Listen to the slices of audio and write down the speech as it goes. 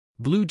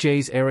Blue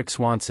Jays Eric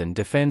Swanson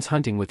defends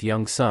hunting with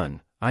young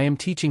son. I am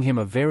teaching him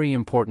a very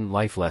important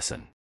life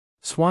lesson.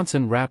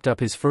 Swanson wrapped up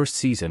his first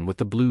season with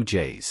the Blue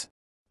Jays.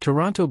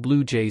 Toronto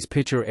Blue Jays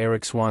pitcher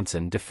Eric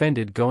Swanson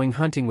defended going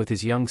hunting with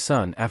his young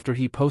son after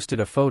he posted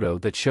a photo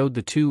that showed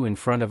the two in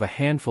front of a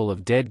handful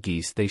of dead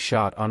geese they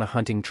shot on a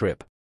hunting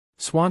trip.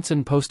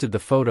 Swanson posted the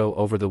photo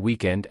over the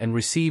weekend and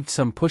received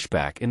some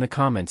pushback in the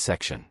comments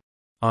section.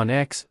 On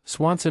X,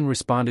 Swanson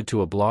responded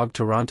to a Blog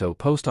Toronto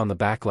post on the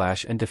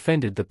backlash and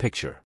defended the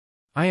picture.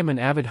 I am an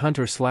avid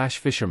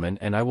hunter/fisherman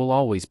and I will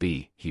always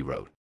be, he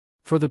wrote.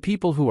 For the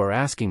people who are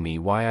asking me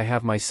why I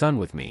have my son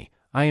with me,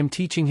 I am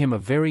teaching him a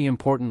very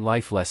important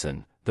life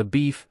lesson. The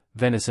beef,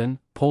 venison,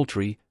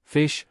 poultry,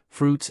 fish,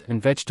 fruits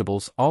and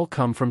vegetables all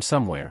come from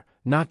somewhere,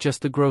 not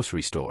just the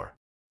grocery store.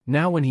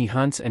 Now when he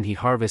hunts and he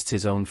harvests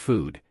his own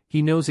food,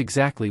 he knows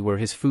exactly where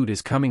his food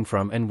is coming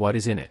from and what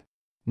is in it.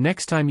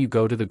 Next time you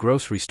go to the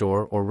grocery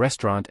store or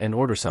restaurant and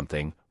order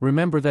something,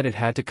 remember that it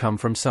had to come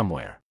from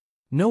somewhere.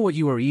 Know what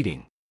you are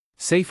eating.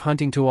 Safe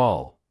hunting to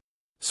all.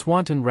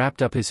 Swanson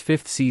wrapped up his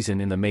 5th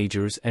season in the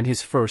majors and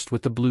his first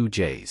with the Blue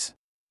Jays.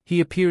 He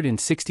appeared in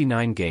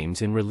 69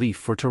 games in relief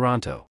for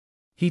Toronto.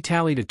 He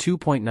tallied a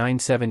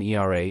 2.97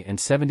 ERA and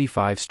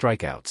 75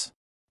 strikeouts.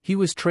 He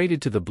was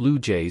traded to the Blue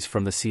Jays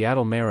from the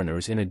Seattle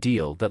Mariners in a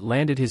deal that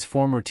landed his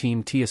former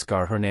team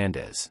Teoscar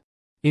Hernandez.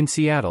 In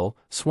Seattle,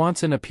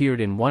 Swanson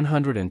appeared in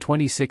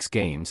 126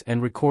 games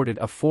and recorded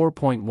a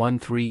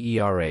 4.13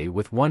 ERA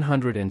with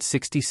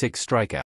 166 strikeouts.